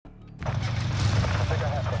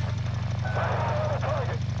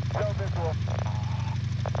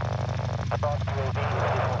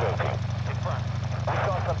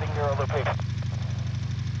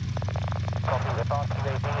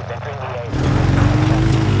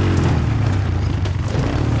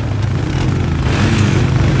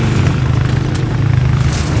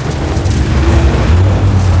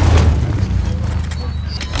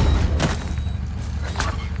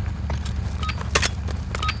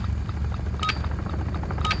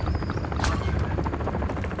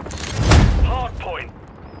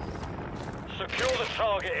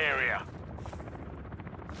target area.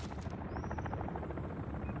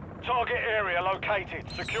 Target area located.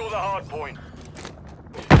 Secure the hard point.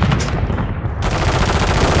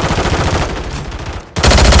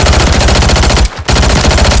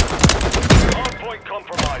 Hard point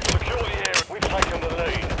compromised. Secure the area. We've taken the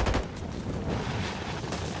lead.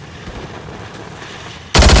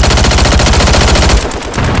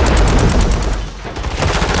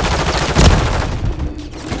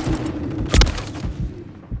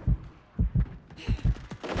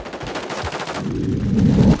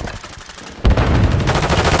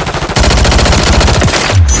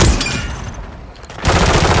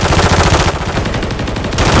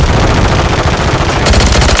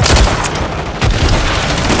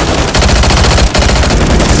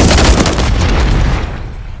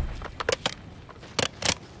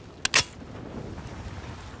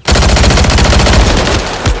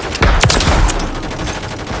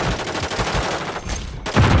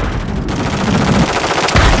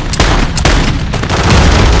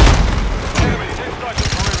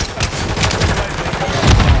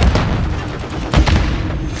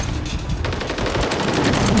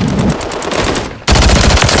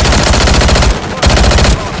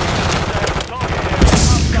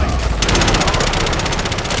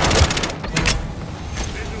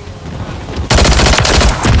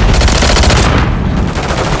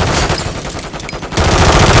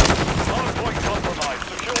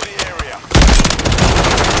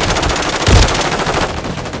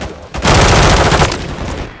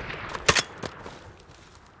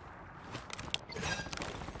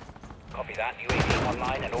 Copy that. UAV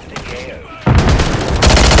online and off the AO.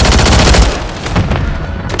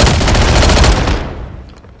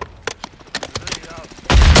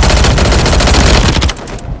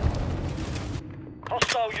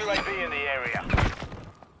 Hostile UAV in the area.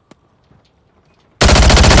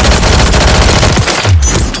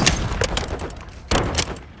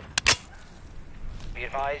 Be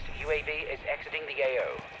advised, UAV is exiting the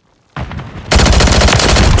AO.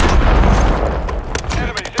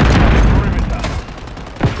 Enemies inside the perimeter.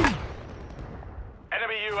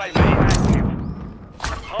 Enemy UAV active.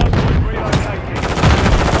 Hardpoint relocated.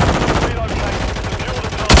 Relocated. Secure the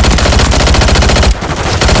target.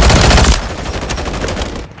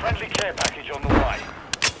 Friendly care package on the way.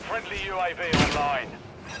 Friendly UAV online.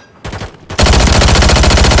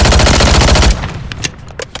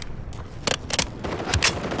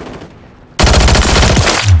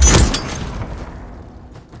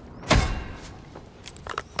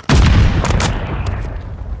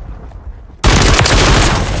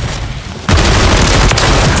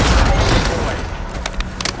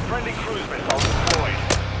 Friendly cruise missile deployed.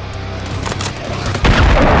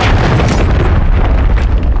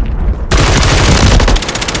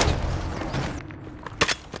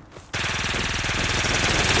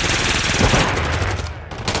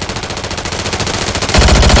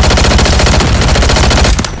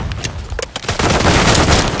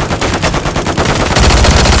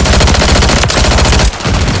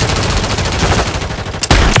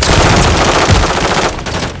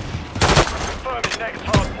 Confirming next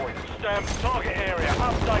hardpoint. Stamp target area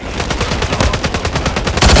updated.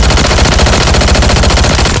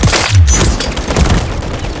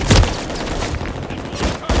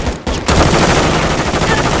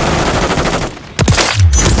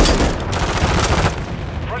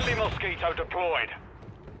 Friendly Mosquito deployed.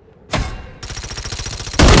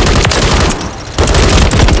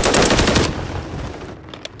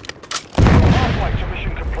 Halfway to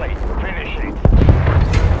mission complete. Finish it.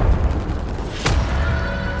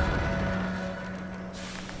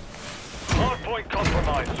 Hardpoint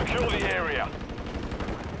compromised. Secure the area.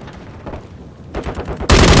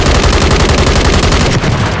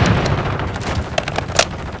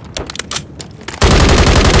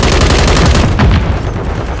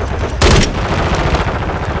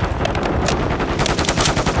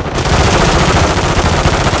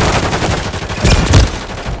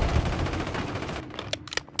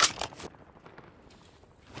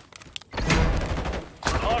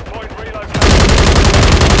 Hardpoint relocated.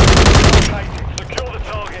 Secure the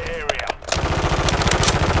target area.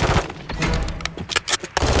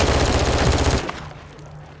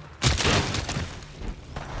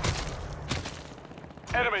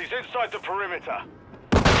 Enemies inside the perimeter.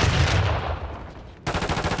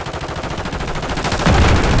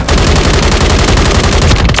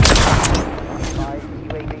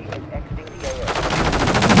 UAV is exiting the AO.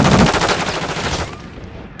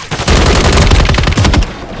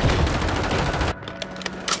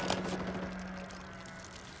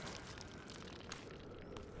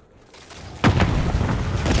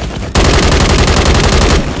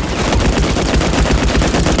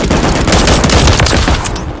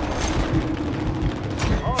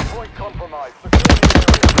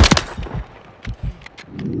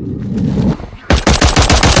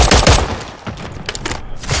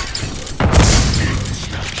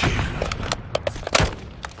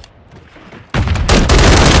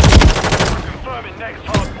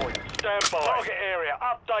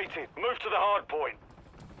 located. Move to the hard point.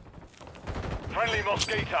 Friendly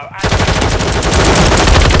Mosquito active.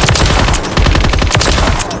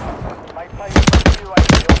 Maintain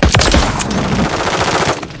UAV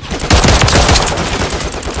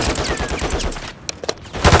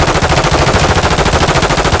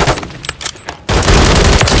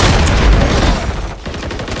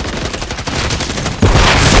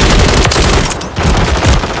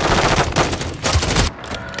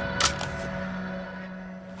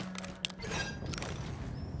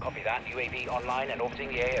Copy that. UAV online and orbiting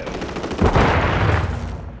the AO.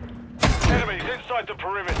 Enemies inside the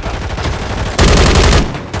perimeter.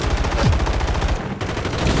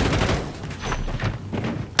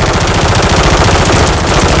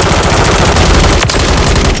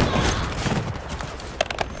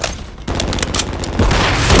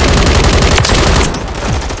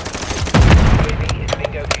 UAV is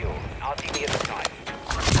bingo fuel. RTB at the time.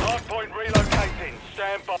 Hardpoint relocating.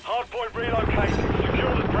 Stand by. Hardpoint relocating.